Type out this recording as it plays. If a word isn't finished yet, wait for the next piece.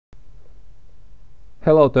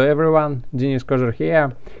Hello to everyone, Denis Kozher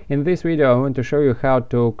here. In this video I want to show you how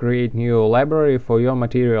to create new library for your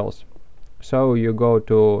materials. So you go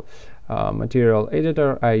to material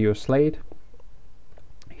editor, I use Slate.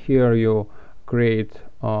 Here you create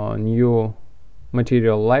a new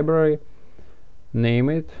material library, name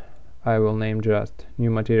it. I will name just new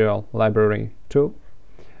material library 2.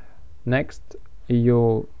 Next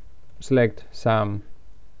you select some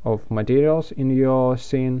of materials in your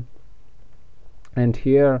scene, and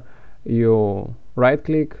here you right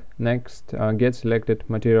click, next get selected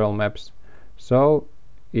material maps, so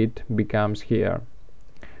it becomes here.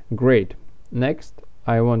 Great. Next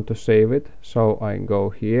I want to save it, so I go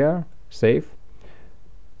here, save,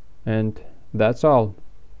 and that's all.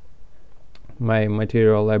 My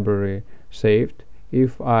material library saved.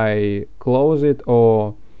 If I close it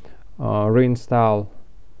or reinstall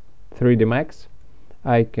 3D Max,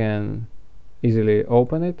 I can easily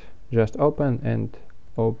open it. Just open and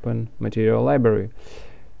open material library.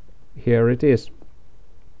 Here it is.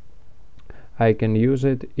 I can use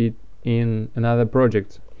it in another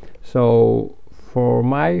project. So for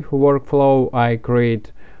my workflow I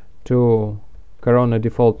create two Corona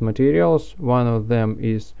default materials. One of them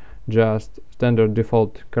is just standard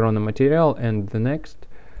default Corona material, and the next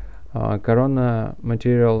Corona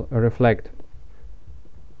material reflect.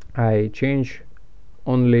 I change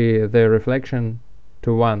only the reflection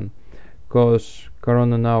to 1, because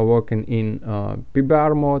Corona now working in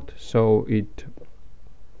PBR mode, so it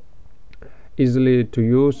easily to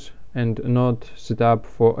use and not set up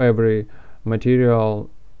for every material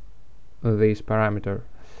this parameter.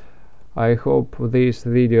 I hope this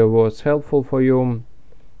video was helpful for you.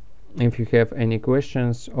 If you have any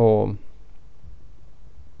questions or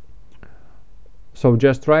so,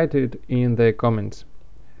 just write it in the comments.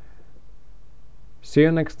 See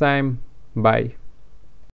you next time. Bye.